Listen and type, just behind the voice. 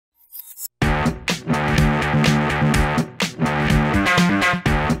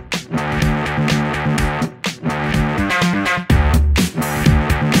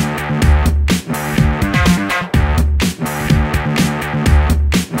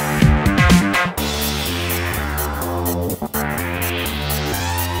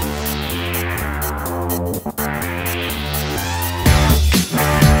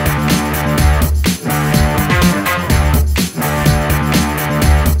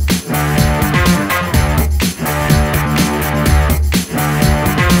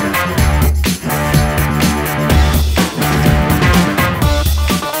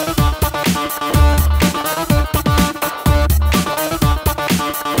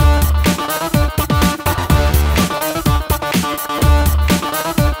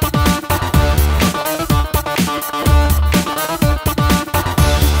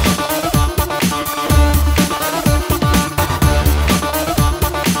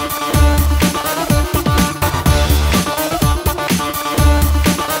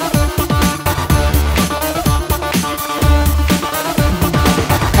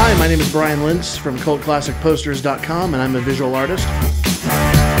is Brian Lintz from CULTCLASSICPOSTERS.com, and I'm a visual artist.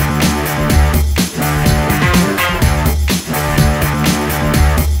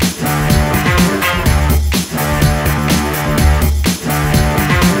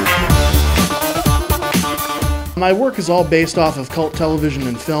 My work is all based off of cult television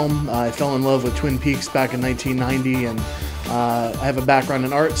and film. I fell in love with Twin Peaks back in 1990, and I have a background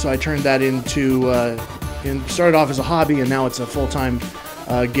in art, so I turned that into, started off as a hobby, and now it's a full-time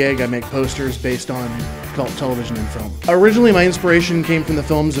gig. I make posters based on cult television and film. Originally, my inspiration came from the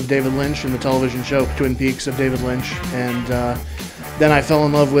films of David Lynch and the television show Twin Peaks of David Lynch, and then I fell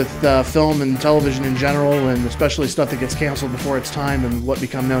in love with film and television in general, and especially stuff that gets canceled before its time and what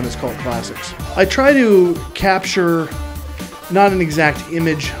become known as cult classics. I try to capture not an exact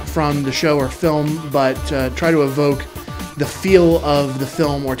image from the show or film, but try to evoke the feel of the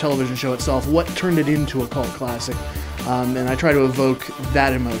film or television show itself, what turned it into a cult classic, and I try to evoke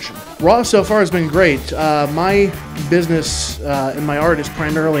that emotion. Raw so far has been great. My business and my art is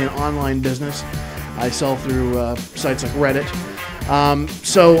primarily an online business. I sell through sites like Reddit.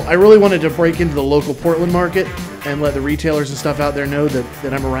 So I really wanted to break into the local Portland market and let the retailers and stuff out there know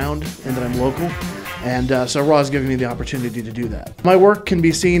that I'm around and that I'm local. And so Raw is giving me the opportunity to do that. My work can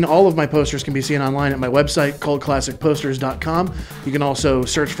be seen, all of my posters can be seen online at my website, CULTCLASSICPOSTERS.com. You can also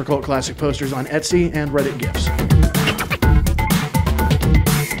search for Cult Classic Posters on Etsy and Reddit GIFs.